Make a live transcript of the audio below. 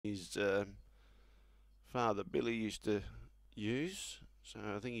his father Billy used to use. So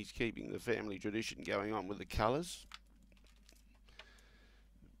I think he's keeping the family tradition going on with the colours.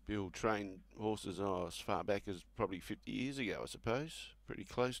 Bill trained horses as far back as probably 50 years ago, I suppose. Pretty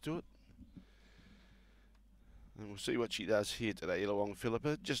close to it. And we'll see what she does here today, ILLAWONG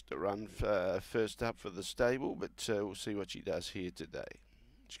Philippa. Just a run first up for the stable, but we'll see what she does here today.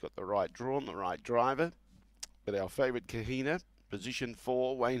 She's got the right draw and the right driver. But our favourite KAHINA, position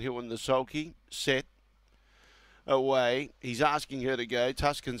 4, Wayne Hill and the sulky, set, away. He's asking her to go.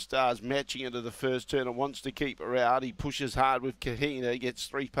 TUSCAN Star's matching into the first turn and wants to keep her out. He pushes hard with KAHINA, gets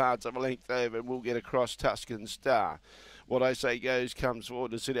 3 parts of a length over and will get across TUSCAN Star. What I Say Goes comes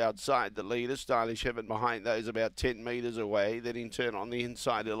forward to sit outside the leader. Stylish Heaven behind those about 10 metres away. Then in turn on the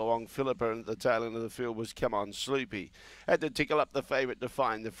inside, ILLAWONG Philippa, and at the tail end of the field was Come On Sloopy. Had to tickle up the favourite to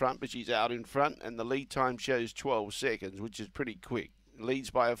find the front, but she's out in front, and the lead time shows 12 seconds, which is pretty quick. Leads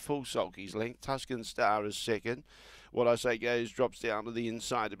by a full sulky's length. TUSCAN Star is second. What I Say Goes drops down to the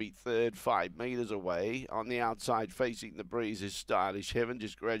inside to be third, 5 metres away. On the outside, facing the breeze, is Stylish Heaven,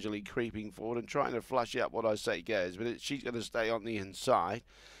 just gradually creeping forward and trying to flush out What I Say Goes. But she's going to stay on the inside.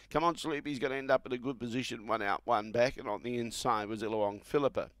 Come On Sloopy's going to end up in a good position, 1 out, 1 back. And on the inside was ILLAWONG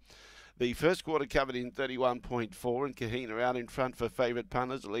Philippa. The first quarter covered in 31.4, and KAHINA out in front for favourite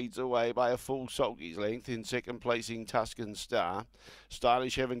punters, leads away by a full sulky's length. In second placing, TUSCAN Star.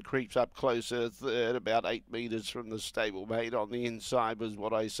 Stylish Heaven creeps up closer, third, about 8 metres from the stablemate. On the inside was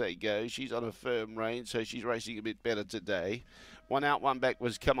What I Say Goes. She's on a firm rein, so she's racing a bit better today. 1 out, 1 back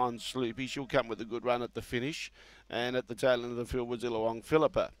was Come On Sloopy. She'll come with a good run at the finish. And at the tail end of the field was ILLAWONG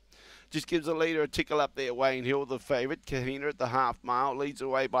Philippa. Just gives the leader a tickle up there, Wayne Hill, the favourite. KAHINA at the half mile, leads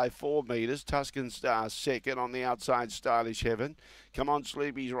away by 4 metres. TUSCAN Star second. On the outside, Stylish Heaven. Come On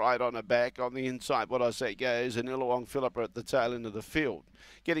Sloopy's right on her back. On the inside, What I Say Goes, and ILLAWONG Philippa at the tail end of the field.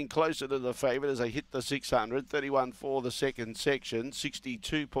 Getting closer to the favourite as they hit the 600. 31.4 the second section,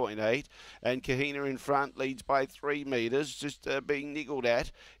 62.8. And KAHINA in front leads by 3 metres, just being niggled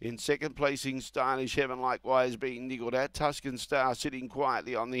at. In second placing, Stylish Heaven likewise being niggled at. TUSCAN Star sitting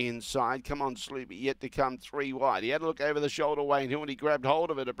quietly on the inside. Come On Sloopy yet to come 3 wide. He had a look over the shoulder, Wayne Hill, and he grabbed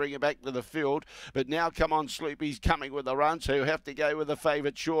hold of it to bring it back to the field. But now Come On Sloopy's coming with the run, so he'll have to go with the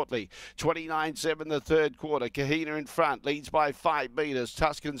favourite shortly. 29.7 the third quarter. KAHINA in front, leads by 5 metres.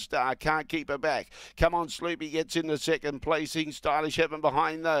 TUSCAN Star can't keep her back. Come On Sloopy gets into second placing. Stylish Heaven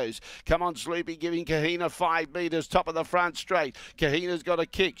behind those. Come On Sloopy giving KAHINA 5 metres, top of the front straight. KAHINA's got a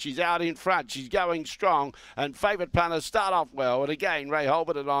kick. She's out in front. She's going strong. And favourite punters start off well. And again, Ray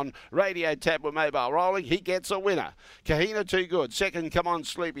Holberton on radio tab with mobile rolling. He gets a winner. KAHINA too good. Second, Come On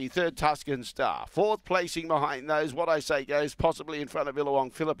Sloopy. Third, TUSCAN Star. Fourth placing behind those. What I Say Goes, possibly in front of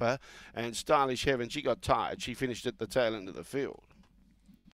ILLAWONG Philippa. And Stylish Heaven, she got tired. She finished at the tail end of the field.